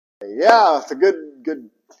Yeah, it's a good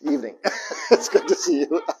evening. It's good to see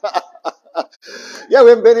you. Yeah, we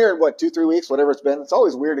haven't been here in what, 2, 3 weeks, whatever it's been. It's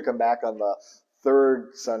always weird to come back on the third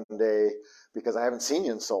Sunday because I haven't seen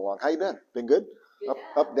you in so long. How you been? Been good?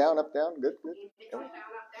 Up, down, good, good.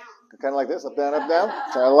 Kind of like this, up, down, up, down.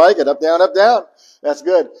 Kind of like it, up, down, up, down. That's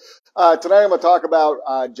good. Tonight I'm going to talk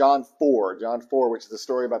about John 4, which is the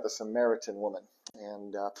story about the Samaritan woman.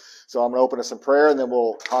 And so I'm going to open us in prayer, and then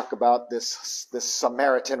we'll talk about this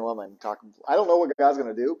Samaritan woman. I don't know what God's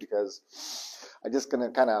going to do because I'm just going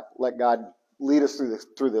to kind of let God lead us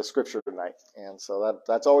through the scripture tonight. And so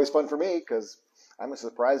that's always fun for me because I'm as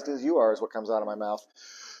surprised as you are as what comes out of my mouth.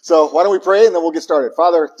 So why don't we pray and then we'll get started.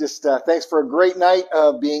 Father, just thanks for a great night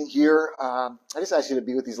of being here. I just ask you to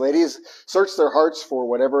be with these ladies. Search their hearts for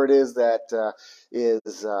whatever it is that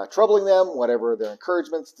is troubling them, whatever their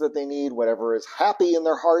encouragements that they need, whatever is happy in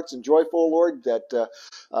their hearts and joyful, Lord, that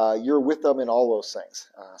you're with them in all those things.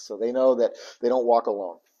 So they know that they don't walk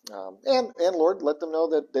alone. And Lord, let them know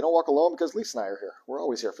that they don't walk alone because Lisa and I are here. We're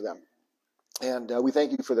always here for them. And we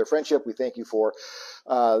thank you for their friendship. We thank you for,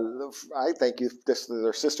 I thank you,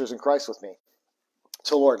 they're sisters in Christ with me.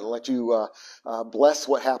 So, Lord, let you bless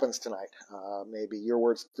what happens tonight. May be your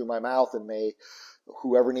words through my mouth, and may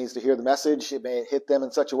whoever needs to hear the message, it may hit them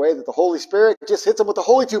in such a way that the Holy Spirit just hits them with the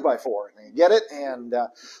Holy 2x4. And they get it, and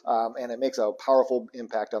it makes a powerful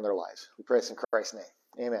impact on their lives. We pray this in Christ's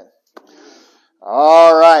name. Amen.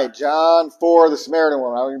 All right, John 4, the Samaritan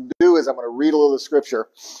woman. What I'm going to do is I'm going to read a little of the scripture,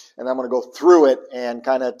 and I'm going to go through it and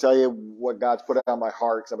kind of tell you what God's put on my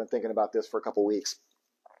heart because I've been thinking about this for a couple weeks.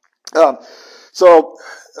 So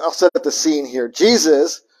I'll set up the scene here.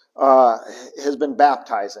 Jesus has been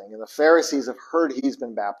baptizing, and the Pharisees have heard he's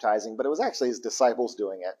been baptizing, but it was actually his disciples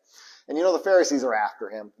doing it. And you know, the Pharisees are after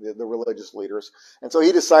him, the religious leaders. And so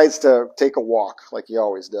he decides to take a walk like he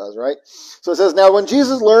always does, right? So it says, now when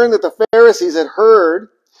Jesus learned that the Pharisees had heard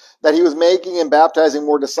that he was making and baptizing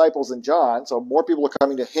more disciples than John, so more people are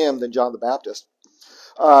coming to him than John the Baptist,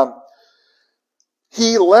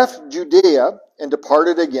 he left Judea and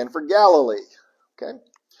departed again for Galilee. Okay?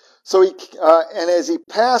 So and as he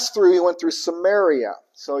passed through, he went through Samaria.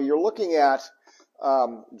 So you're looking at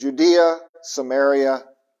Judea, Samaria,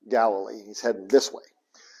 Galilee. He's heading this way.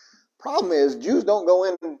 Problem is, Jews don't go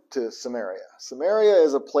into Samaria. Samaria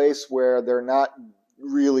is a place where they're not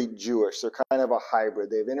really Jewish. They're kind of a hybrid.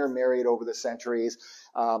 They've intermarried over the centuries.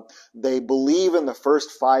 They believe in the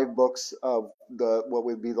first 5 books of what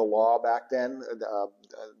would be the law back then,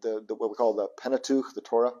 what we call the Pentateuch, the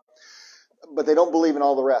Torah. But they don't believe in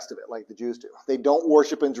all the rest of it like the Jews do. They don't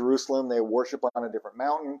worship in Jerusalem. They worship on a different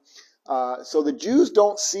mountain. So the Jews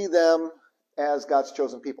don't see them as God's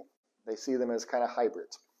chosen people. They see them as kind of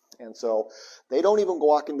hybrids. And so they don't even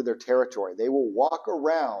walk into their territory. They will walk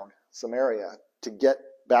around Samaria to get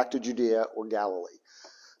back to Judea or Galilee.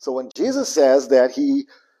 So when Jesus says that he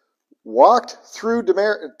walked through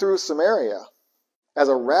Samaria as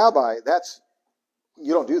a rabbi,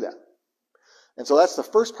 you don't do that. And so that's the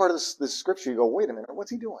first part of this scripture. You go, wait a minute,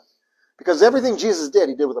 what's he doing? Because everything Jesus did,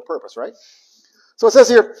 he did with a purpose, right? So it says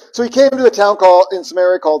here, so he came to a town in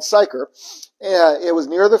Samaria called Sychar. It was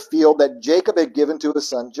near the field that Jacob had given to his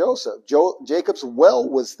son Joseph. Jacob's well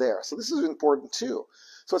was there. So this is important too.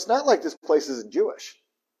 So it's not like this place isn't Jewish.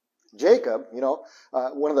 Jacob,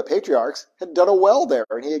 one of the patriarchs, had done a well there,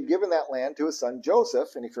 and he had given that land to his son Joseph.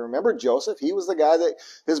 And if you remember Joseph, he was the guy that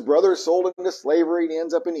his brothers sold into slavery, and he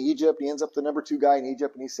ends up in Egypt. He ends up the number 2 guy in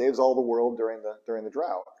Egypt, and he saves all the world during the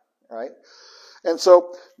drought, right? And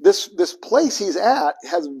so this place he's at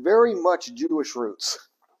has very much Jewish roots.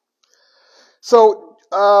 So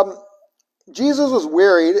Jesus was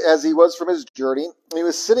wearied as he was from his journey, and he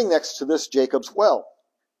was sitting next to this Jacob's well.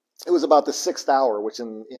 It was about the 6th hour, which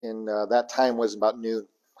in that time was about noon,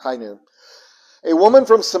 high noon. A woman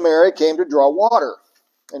from Samaria came to draw water,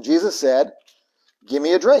 and Jesus said, "Give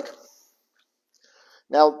me a drink."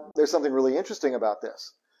 Now, there's something really interesting about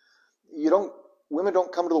this. Women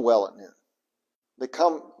don't come to the well at noon. They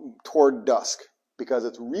come toward dusk because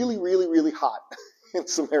it's really, really, really hot in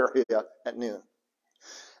Samaria at noon.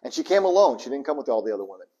 And she came alone. She didn't come with all the other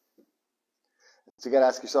women. So you got to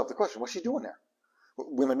ask yourself the question, what's she doing there?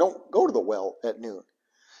 Women don't go to the well at noon.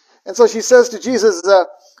 And so she says to Jesus, the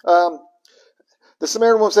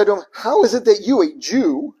Samaritan woman said to him, "How is it that you, a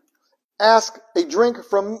Jew, ask a drink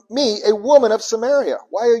from me, a woman of Samaria?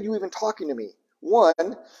 Why are you even talking to me?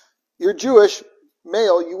 One, you're Jewish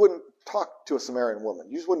male, you wouldn't talk to a Samaritan woman.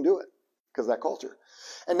 You just wouldn't do it because of that culture.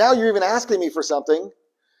 And now you're even asking me for something,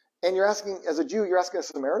 and you're asking, as a Jew, you're asking a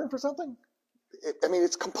Samaritan for something?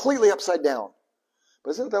 It's completely upside down.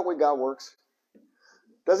 But isn't that the way God works?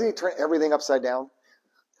 Doesn't he turn everything upside down?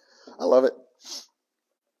 I love it.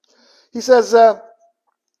 He says,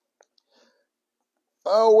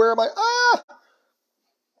 oh, where am I?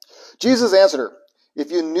 Jesus answered her,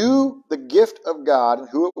 if you knew the gift of God and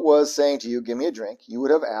who it was saying to you, give me a drink, you would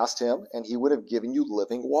have asked him and he would have given you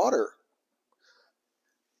living water.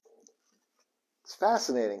 It's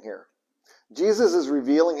fascinating here. Jesus is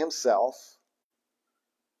revealing himself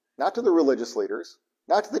not to the religious leaders,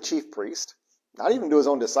 not to the chief priest, not even to his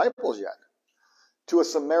own disciples yet, to a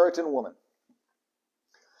Samaritan woman.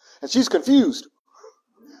 And she's confused.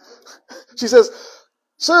 She says,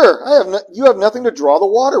 sir, you have nothing to draw the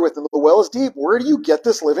water with, and the well is deep. Where do you get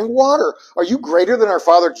this living water? Are you greater than our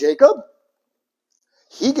father Jacob?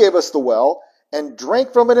 He gave us the well and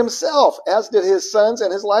drank from it himself, as did his sons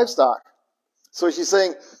and his livestock. So she's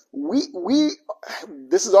saying,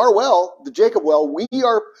 this is our well, the Jacob well. We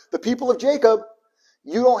are the people of Jacob.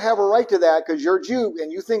 You don't have a right to that because you're a Jew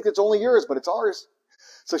and you think it's only yours, but it's ours.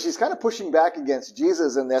 So she's kind of pushing back against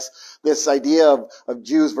Jesus in this idea of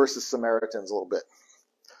Jews versus Samaritans a little bit.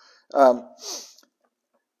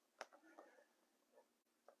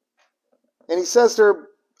 And he says to her,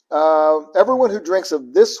 everyone who drinks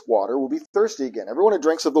of this water will be thirsty again. Everyone who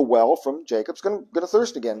drinks of the well from Jacob's going to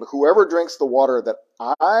thirst again. But whoever drinks the water that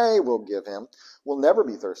I will give him will never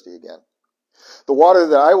be thirsty again. The water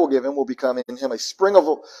that I will give him will become in him a spring of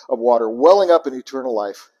water welling up in eternal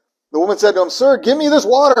life. The woman said to him, sir, give me this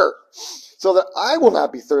water so that I will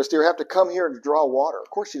not be thirsty or have to come here and draw water. Of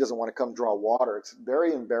course she doesn't want to come draw water. It's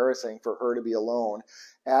very embarrassing for her to be alone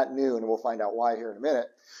at noon, and we'll find out why here in a minute,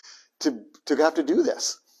 to have to do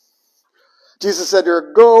this. Jesus said to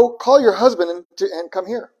her, go, call your husband and come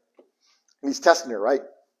here. And he's testing her, right?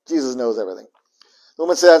 Jesus knows everything. The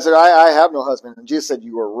woman said, I have no husband. And Jesus said,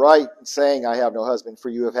 you are right in saying I have no husband, for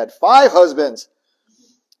you have had 5 husbands,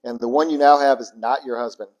 and the one you now have is not your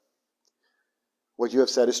husband. What you have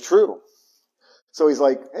said is true. So he's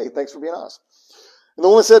like, hey, thanks for being honest. And the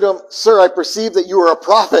woman said to him, sir, I perceive that you are a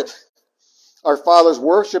prophet. Our fathers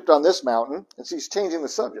worshipped on this mountain. And she's changing the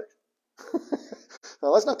subject. Now,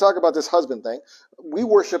 let's not talk about this husband thing. We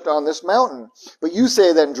worshipped on this mountain. But you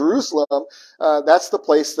say that in Jerusalem, that's the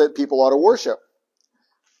place that people ought to worship.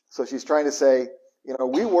 So she's trying to say,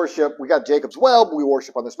 we got Jacob's well, but we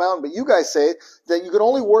worship on this mountain. But you guys say that you can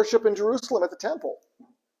only worship in Jerusalem at the temple.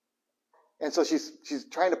 And so she's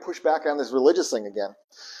trying to push back on this religious thing again.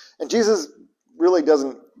 And Jesus really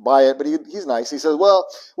doesn't buy it, but he's nice. He says, well,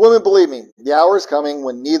 women, believe me, the hour is coming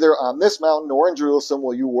when neither on this mountain nor in Jerusalem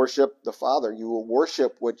will you worship the Father. You will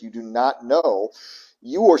worship what you do not know.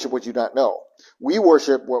 You worship what you do not know. We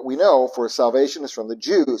worship what we know, for salvation is from the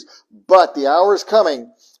Jews. But the hour is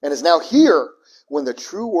coming and is now here when the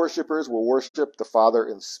true worshipers will worship the Father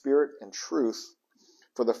in spirit and truth.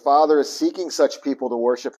 For the Father is seeking such people to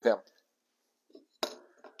worship him.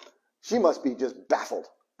 She must be just baffled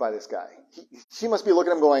by this guy. She must be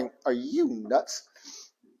looking at him going, are you nuts?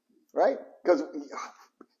 Right? Because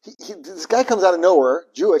this guy comes out of nowhere,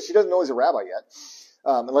 Jewish. He doesn't know he's a rabbi yet,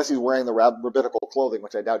 unless he's wearing the rabbinical clothing,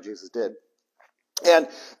 which I doubt Jesus did.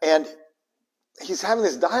 And he's having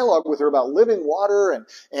this dialogue with her about living water,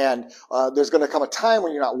 and there's going to come a time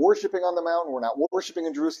when you're not worshiping on the mountain, we're not worshiping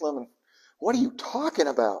in Jerusalem. And what are you talking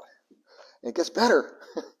about? And it gets better.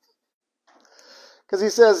 Because he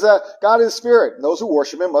says, God is spirit, and those who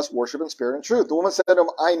worship him must worship in spirit and truth. The woman said to him,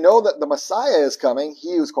 I know that the Messiah is coming,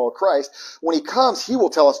 he who is called Christ. When he comes, he will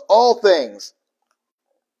tell us all things.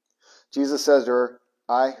 Jesus says to her,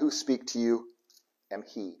 I who speak to you am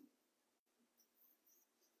he.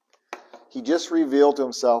 He just revealed to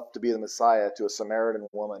himself to be the Messiah to a Samaritan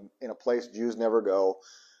woman in a place Jews never go,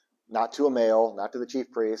 not to a male, not to the chief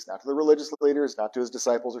priest, not to the religious leaders, not to his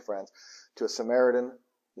disciples or friends, to a Samaritan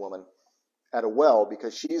woman at a well,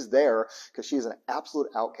 because she's there because she's an absolute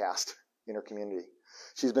outcast in her community.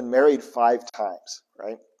 She's been married 5 times,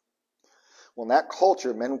 right? Well, in that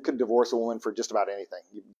culture, men could divorce a woman for just about anything.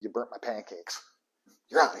 You burnt my pancakes.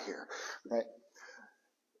 You're out of here, right?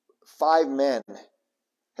 5 men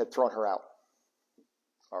had thrown her out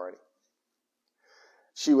already.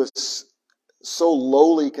 She was so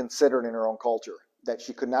lowly considered in her own culture that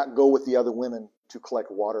she could not go with the other women to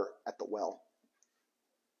collect water at the well.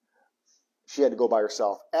 She had to go by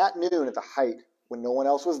herself at noon at the height when no one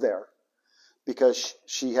else was there, because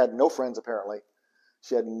she had no friends apparently.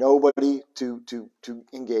 She had nobody to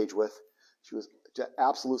engage with. She was an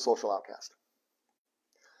absolute social outcast.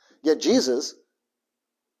 Yet Jesus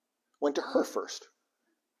went to her first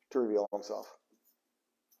to reveal himself,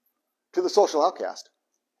 to the social outcast.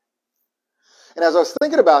 And as I was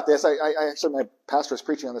thinking about this, I actually, my pastor was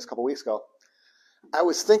preaching on this a couple weeks ago. I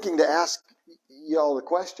was thinking to ask y'all the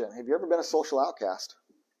question, have you ever been a social outcast?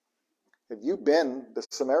 Have you been the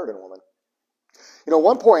Samaritan woman? At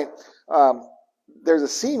one point, there's a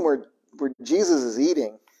scene where Jesus is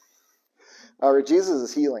eating, or Jesus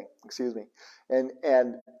is healing, excuse me,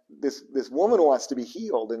 and this woman wants to be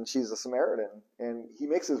healed, and she's a Samaritan, and he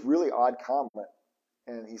makes this really odd comment,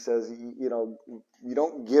 and he says, you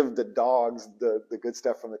don't give the dogs the good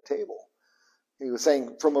stuff from the table. He was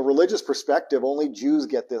saying, from a religious perspective, only Jews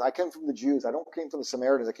get this. I came from the Jews. I don't came from the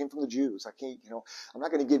Samaritans. I came from the Jews. I'm not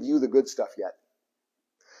going to give you the good stuff yet.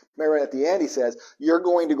 Right at the end, he says, you're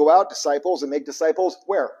going to go out, disciples, and make disciples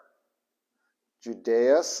where?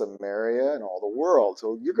 Judea, Samaria, and all the world.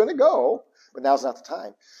 So you're going to go, but now's not the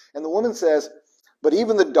time. And the woman says, but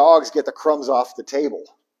even the dogs get the crumbs off the table.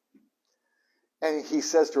 And he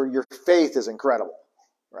says to her, your faith is incredible,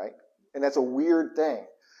 right? And that's a weird thing.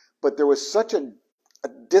 But there was such a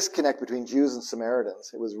disconnect between Jews and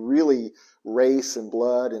Samaritans. It was really race and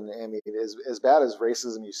blood, and I mean, as bad as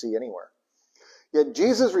racism you see anywhere. Yet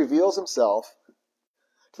Jesus reveals himself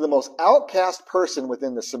to the most outcast person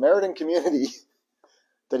within the Samaritan community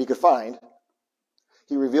that he could find.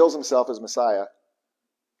 He reveals himself as Messiah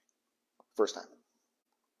first time.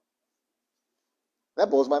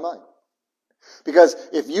 That blows my mind. Because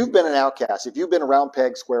if you've been an outcast, if you've been a round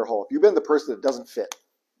peg, square hole, if you've been the person that doesn't fit,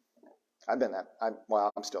 I've been that.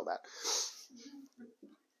 I'm still that.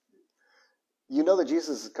 You know that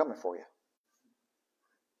Jesus is coming for you.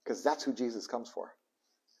 Because that's who Jesus comes for.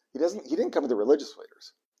 He didn't come to the religious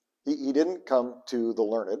leaders. He didn't come to the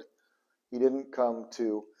learned. He didn't come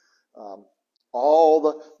to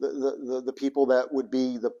all the people that would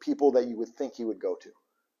be the people that you would think he would go to.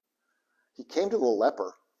 He came to the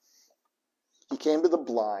leper. He came to the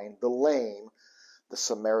blind, the lame, the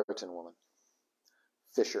Samaritan woman,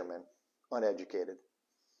 fisherman, uneducated.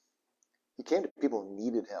 He came to people who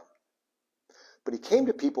needed him. But he came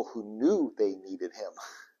to people who knew they needed him.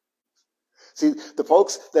 See, the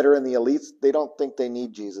folks that are in the elites, they don't think they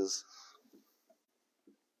need Jesus.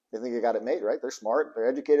 They think they got it made, right? They're smart, they're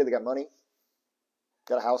educated, they got money,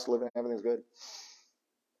 got a house to live in, everything's good.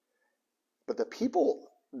 But the people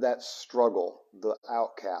that struggle, the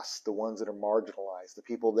outcasts, the ones that are marginalized, the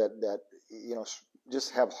people that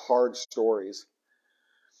just have hard stories,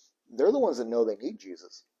 they're the ones that know they need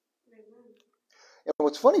Jesus. And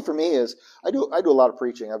what's funny for me is I do a lot of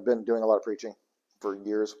preaching. I've been doing a lot of preaching for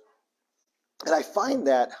years. And I find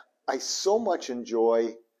that I so much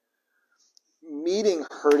enjoy meeting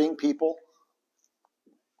hurting people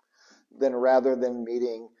rather than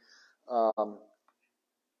meeting, I want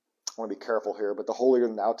to be careful here, but the holier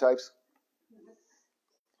than thou types.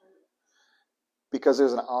 Because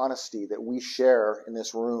there's an honesty that we share in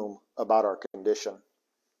this room about our condition,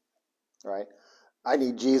 right? I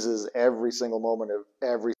need Jesus every single moment of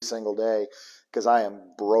every single day because I am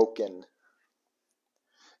broken.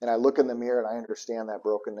 And I look in the mirror and I understand that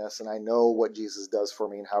brokenness and I know what Jesus does for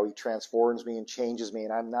me and how he transforms me and changes me,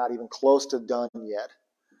 and I'm not even close to done yet.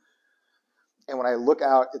 And when I look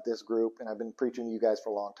out at this group, and I've been preaching to you guys for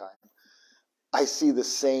a long time, I see the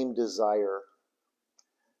same desire.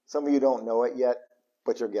 Some of you don't know it yet,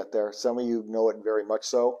 but you'll get there. Some of you know it very much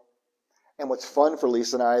so. And what's fun for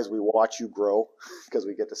Lisa and I is we watch you grow because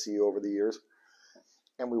we get to see you over the years.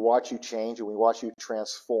 And we watch you change and we watch you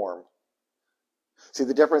transform. See,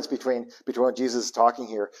 the difference between what Jesus is talking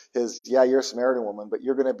here is, yeah, you're a Samaritan woman, but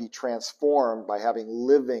you're going to be transformed by having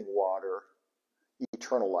living water,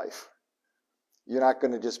 eternal life. You're not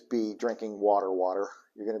going to just be drinking water.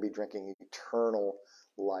 You're going to be drinking eternal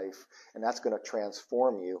life, and that's going to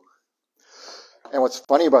transform you. And what's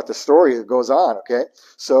funny about the story, it goes on, okay?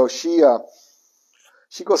 So she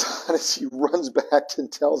goes on and she runs back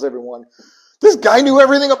and tells everyone, this guy knew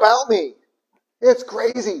everything about me. It's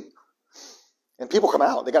crazy. And people come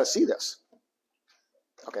out. They got to see this.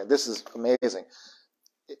 Okay, this is amazing.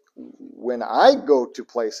 When I go to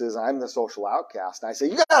places, I'm the social outcast, and I say,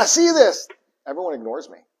 you got to see this. Everyone ignores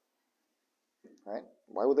me. Right?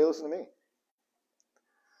 Why would they listen to me?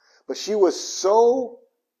 But she was so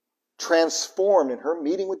transformed in her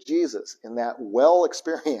meeting with Jesus in that well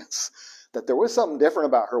experience that there was something different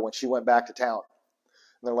about her when she went back to town.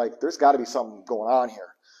 And they're like, there's got to be something going on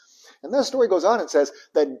here. And then the story goes on and says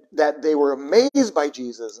that they were amazed by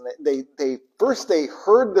Jesus. And they first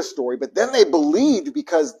heard the story, but then they believed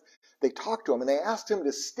because they talked to him and they asked him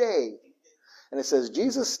to stay. And it says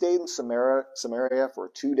Jesus stayed in Samaria for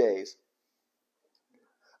 2 days.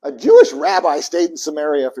 A Jewish rabbi stayed in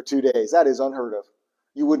Samaria for 2 days. That is unheard of.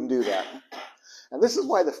 You wouldn't do that. And this is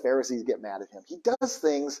why the Pharisees get mad at him. He does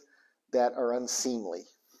things that are unseemly.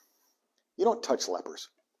 You don't touch lepers.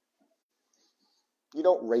 You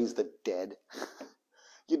don't raise the dead.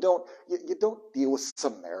 You don't deal with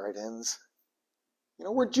Samaritans.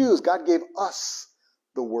 We're Jews. God gave us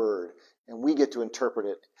the word, and we get to interpret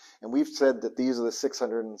it. And we've said that these are the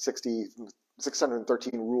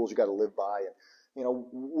 613 rules you got to live by, and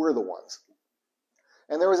we're the ones.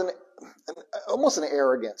 And there was almost an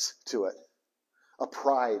arrogance to it, a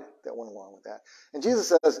pride that went along with that. And Jesus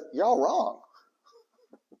says, y'all wrong.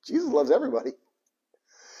 Jesus loves everybody.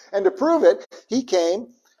 And to prove it, he came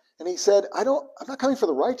and he said, I'm not coming for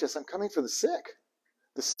the righteous, I'm coming for the sick.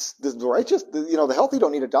 The righteous, the healthy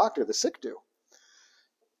don't need a doctor, the sick do.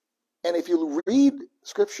 And if you read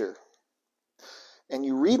Scripture and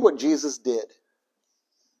you read what Jesus did,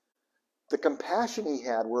 the compassion he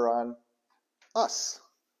had were on us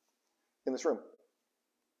in this room.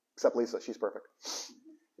 Except Lisa, she's perfect.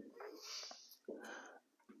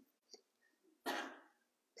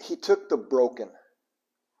 He took the broken,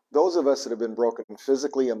 those of us that have been broken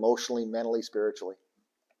physically, emotionally, mentally, spiritually.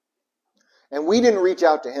 And we didn't reach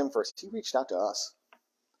out to him first. He reached out to us.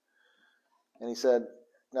 And he said,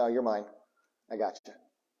 no, you're mine. I got you.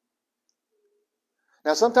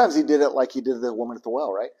 Now, sometimes he did it like he did the woman at the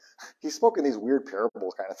well, right? He spoke in these weird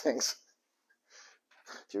parable kind of things.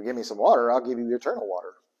 If you give me some water, I'll give you eternal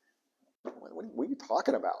water. What are you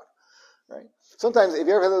talking about? Right? Sometimes, have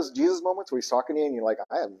you ever had those Jesus moments where he's talking to you and you're like,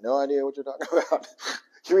 I have no idea what you're talking about.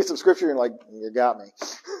 You read some scripture and you're like, you got me.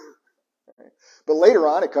 Right? But later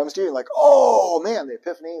on, it comes to you and you're like, oh man, the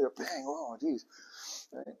epiphany, the bang, oh geez.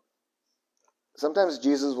 Right? Sometimes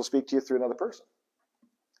Jesus will speak to you through another person.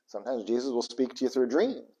 Sometimes Jesus will speak to you through a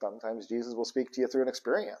dream. Sometimes Jesus will speak to you through an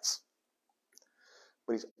experience.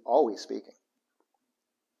 But he's always speaking.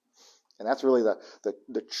 And that's really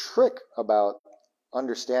the trick about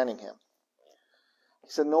understanding him. He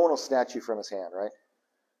said no one will snatch you from his hand, right?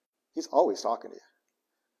 He's always talking to you.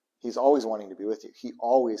 He's always wanting to be with you. He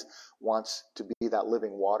always wants to be that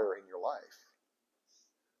living water in your life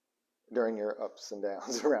during your ups and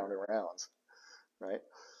downs, around and rounds, right?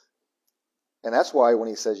 And that's why when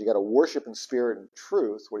he says you got to worship in spirit and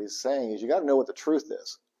truth, what he's saying is you got to know what the truth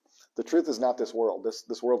is. The truth is not this world.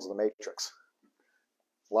 This world's the matrix.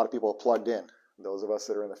 A lot of people are plugged in. Those of us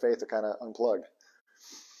that are in the faith are kind of unplugged.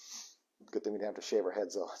 Good thing we didn't have to shave our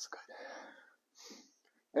heads, though. That's good.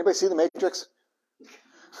 Anybody see the Matrix?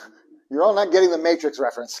 You're all not getting the Matrix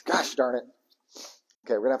reference. Gosh darn it.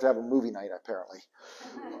 Okay, we're going to have a movie night, apparently.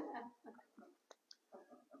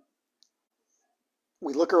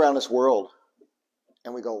 We look around this world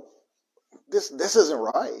and we go, this isn't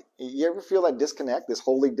right. You ever feel that disconnect, this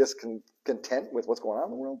holy discontent with what's going on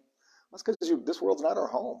in the world? That's because this world's not our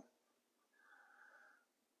home.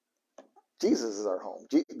 Jesus is our home.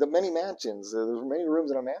 The many mansions, there's many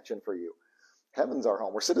rooms in a mansion for you. Heaven's our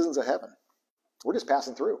home. We're citizens of heaven. We're just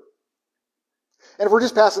passing through. And if we're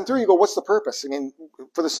just passing through, you go, what's the purpose? I mean,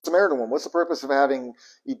 for the Samaritan woman, what's the purpose of having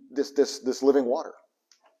this living water?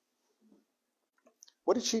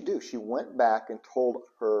 What did she do? She went back and told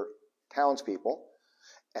her townspeople,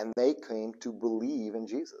 and they came to believe in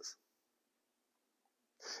Jesus.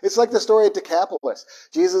 It's like the story at Decapolis.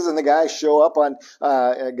 Jesus and the guys show up on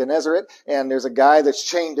Gennesaret, and there's a guy that's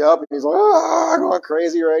chained up, and he's like, going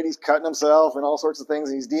crazy, right? He's cutting himself and all sorts of things,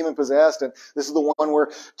 and he's demon-possessed. And this is the one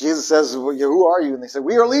where Jesus says, well, who are you? And they say,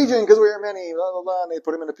 we are legion because we are many, blah, blah, blah. And they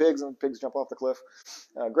put him in the pigs, and the pigs jump off the cliff.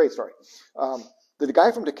 Great story. The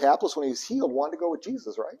guy from Decapolis, when he was healed, wanted to go with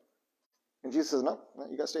Jesus, right? And Jesus says, no,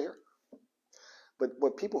 you got to stay here. But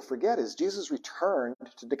what people forget is Jesus returned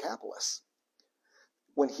to Decapolis.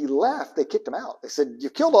 When he left, they kicked him out. They said, you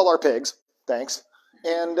killed all our pigs, thanks,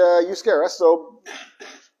 and you scare us, so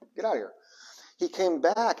get out of here. He came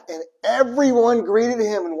back, and everyone greeted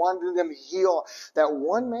him and wanted him to heal. That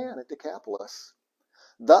one man at Decapolis,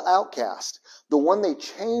 the outcast, the one they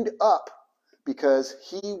chained up because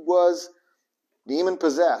he was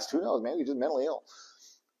demon-possessed. Who knows, maybe just mentally ill.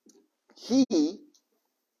 He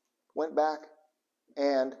went back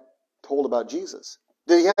and told about Jesus.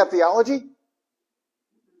 Did he have theology?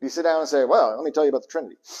 You sit down and say, well, let me tell you about the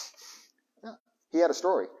Trinity. Yeah, he had a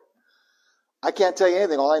story. I can't tell you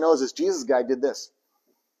anything. All I know is this Jesus guy did this.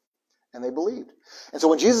 And they believed. And so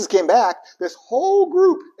when Jesus came back, this whole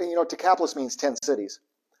group, and Decapolis means 10 cities.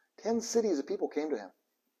 10 cities of people came to him,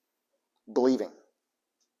 believing.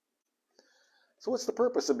 So what's the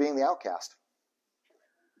purpose of being the outcast?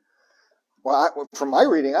 Well, from my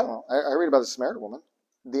reading, I don't know. I read about the Samaritan woman.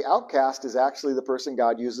 The outcast is actually the person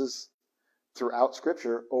God uses throughout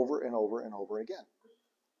Scripture over and over and over again.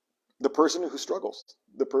 The person who struggles.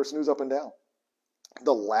 The person who's up and down.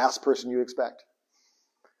 The last person you expect.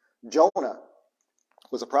 Jonah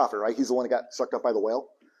was a prophet, right? He's the one that got sucked up by the whale.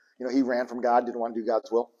 He ran from God, didn't want to do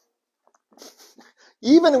God's will.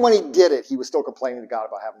 Even when he did it, he was still complaining to God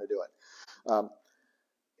about having to do it.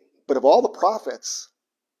 But of all the prophets,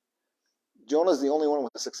 Jonah's the only one who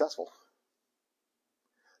was successful.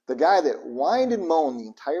 The guy that whined and moaned the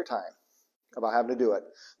entire time about having to do it,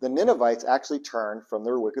 the Ninevites actually turned from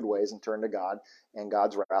their wicked ways and turned to God, and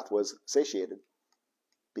God's wrath was satiated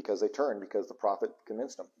because they turned, because the prophet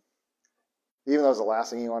convinced them. Even though it was the last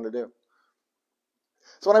thing he wanted to do.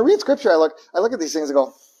 So when I read scripture, I look at these things and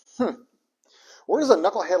go, where does a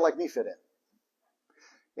knucklehead like me fit in?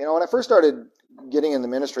 You know, when I first started getting in the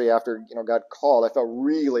ministry after, God called, I felt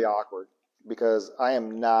really awkward because I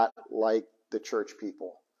am not like the church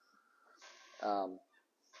people.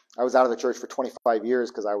 I was out of the church for 25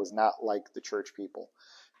 years because I was not like the church people.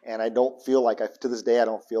 And I don't feel like, to this day, I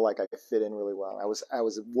don't feel like I fit in really well. I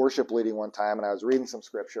was worship leading one time, and I was reading some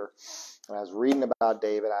scripture, and I was reading about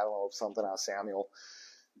David, I don't know, something out of Samuel.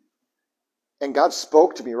 And God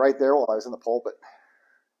spoke to me right there while I was in the pulpit.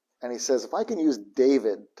 And he says, if I can use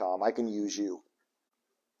David, Tom, I can use you.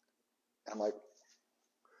 And I'm like,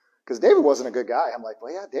 because David wasn't a good guy. I'm like,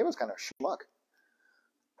 well, yeah, David's kind of a schmuck.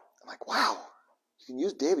 I'm like, wow, you can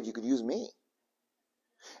use David, you could use me.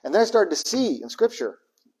 And then I started to see in Scripture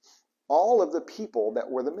all of the people that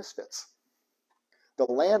were the misfits. The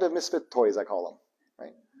land of misfit toys, I call them.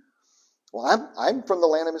 Right? Well, I'm from the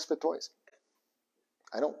land of misfit toys.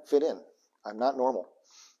 I don't fit in. I'm not normal.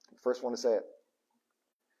 I'm the first one to say it.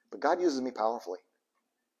 But God uses me powerfully.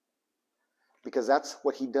 Because that's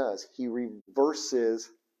what he does. He reverses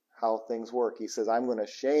how things work. He says, I'm going to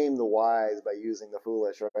shame the wise by using the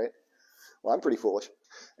foolish, right? Well, I'm pretty foolish.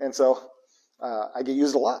 And so I get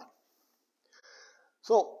used a lot.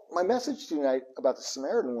 So my message tonight about the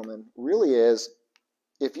Samaritan woman really is,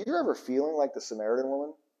 if you're ever feeling like the Samaritan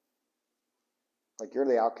woman, like you're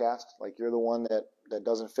the outcast, like you're the one that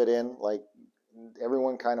doesn't fit in, like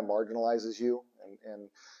everyone kind of marginalizes you, and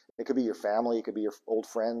it could be your family, it could be your old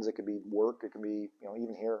friends, it could be work, it could be,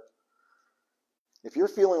 even here. If you're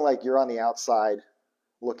feeling like you're on the outside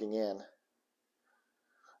looking in,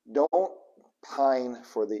 don't pine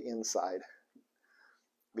for the inside,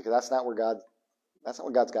 because that's not what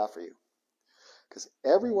God's got for you. Because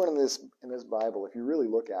everyone in this Bible, if you really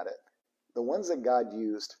look at it, the ones that God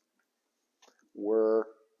used were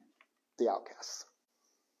the outcasts.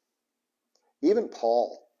 Even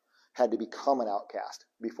Paul had to become an outcast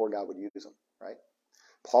before God would use him, right?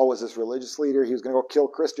 Paul was this religious leader. He was going to go kill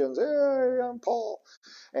Christians. Hey, I'm Paul.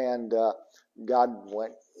 And God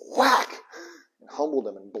went whack and humbled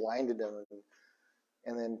him and blinded him.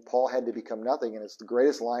 And then Paul had to become nothing. And it's the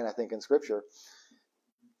greatest line, I think, in Scripture.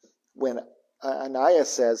 When Ananias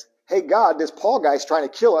says, hey, God, this Paul guy's trying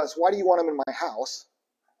to kill us. Why do you want him in my house?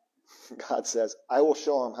 God says, I will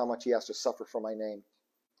show him how much he has to suffer for my name.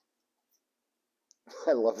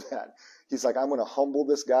 I love that. He's like, I'm going to humble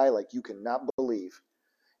this guy like you cannot believe.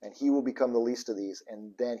 And he will become the least of these,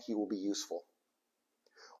 and then he will be useful.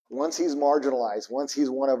 Once he's marginalized, once he's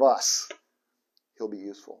one of us, he'll be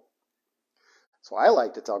useful. So I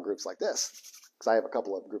like to tell groups like this, because I have a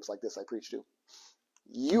couple of groups like this I preach to.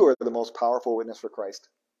 You are the most powerful witness for Christ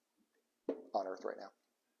on earth right now.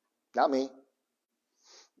 Not me.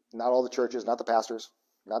 Not all the churches, not the pastors,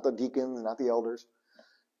 not the deacons, not the elders.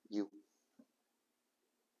 You.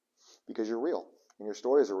 Because you're real. And your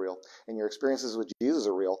stories are real. And your experiences with Jesus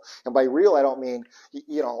are real. And by real, I don't mean,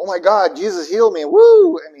 oh my God, Jesus healed me.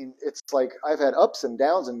 Woo! I mean, it's like I've had ups and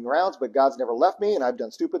downs and rounds, but God's never left me, and I've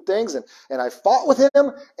done stupid things, and I fought with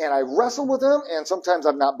him, and I wrestled with him, and sometimes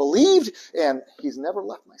I've not believed, and he's never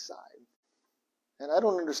left my side. And I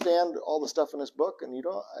don't understand all the stuff in this book, and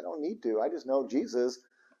I don't need to. I just know Jesus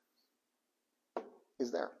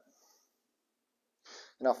is there.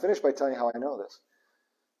 And I'll finish by telling you how I know this.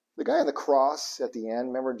 The guy on the cross at the end,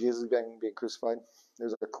 remember Jesus being crucified?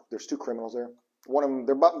 There's two criminals there. One of them,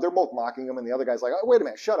 they're both mocking him, and the other guy's like, "Oh, wait a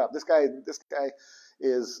minute, shut up! This guy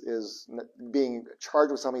is being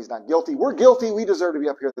charged with something he's not guilty. We're guilty. We deserve to be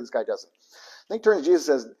up here. This guy doesn't." Then he turns to Jesus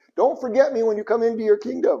and says, "Don't forget me when you come into your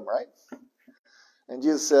kingdom," right? And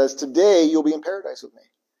Jesus says, "Today you'll be in paradise with me,"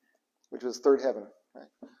 which was third heaven, right?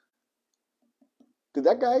 Did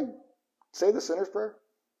that guy say the sinner's prayer?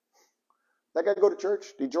 That guy go to church?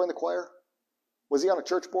 Did he join the choir? Was he on a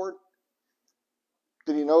church board?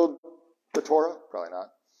 Did he know the Torah? Probably not.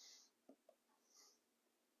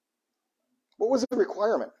 What was the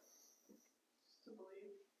requirement?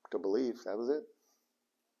 To believe. That was it.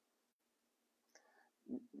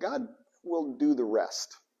 God will do the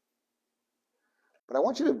rest. But I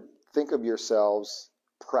want you to think of yourselves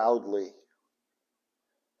proudly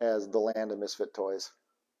as the land of misfit toys.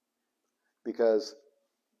 Because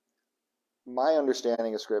my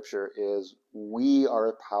understanding of Scripture is we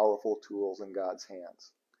are powerful tools in God's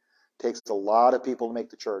hands. It takes a lot of people to make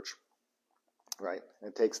the church, right?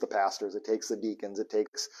 It takes the pastors, it takes the deacons, it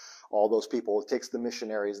takes all those people, it takes the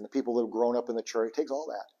missionaries and the people that have grown up in the church. It takes all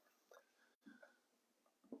that.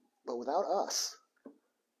 But without us,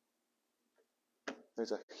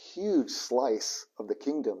 there's a huge slice of the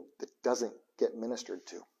kingdom that doesn't get ministered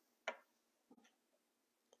to.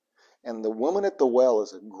 And the woman at the well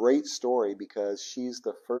is a great story because she's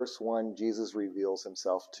the first one Jesus reveals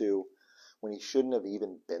himself to when he shouldn't have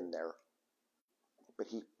even been there. But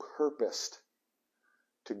he purposed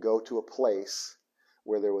to go to a place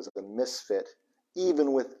where there was a misfit,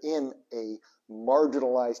 even within a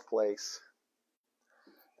marginalized place,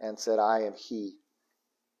 and said, I am he.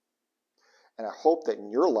 And I hope that in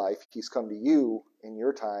your life, he's come to you in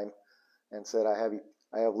your time and said, I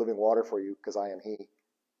have living water for you because I am he.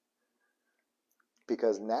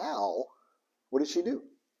 Because now, what did she do?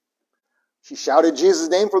 She shouted Jesus'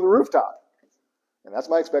 name from the rooftop. And that's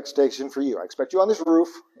my expectation for you. I expect you on this roof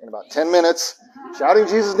in about 10 minutes, shouting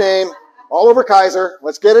Jesus' name all over Kaiser.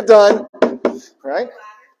 Let's get it done. Right?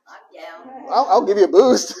 I'll give you a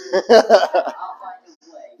boost.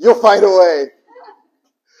 You'll find a way.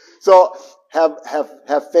 So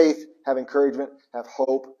have faith, have encouragement, have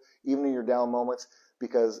hope, even in your down moments,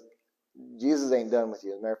 because Jesus ain't done with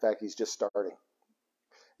you. As a matter of fact, he's just starting.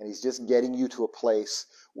 And he's just getting you to a place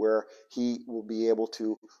where he will be able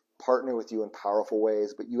to partner with you in powerful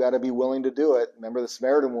ways. But you got to be willing to do it. Remember, the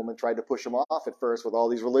Samaritan woman tried to push him off at first with all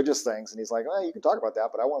these religious things. And he's like, you can talk about that,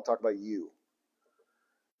 but I want to talk about you.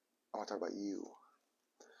 I want to talk about you.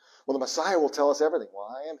 Well, the Messiah will tell us everything. Well,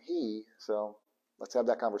 I am he, so let's have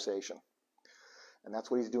that conversation. And that's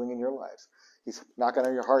what he's doing in your lives. He's knocking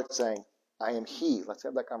on your heart saying, I am he. Let's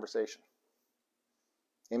have that conversation.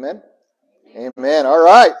 Amen? Amen. All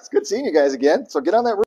right. It's good seeing you guys again. So get on that roof.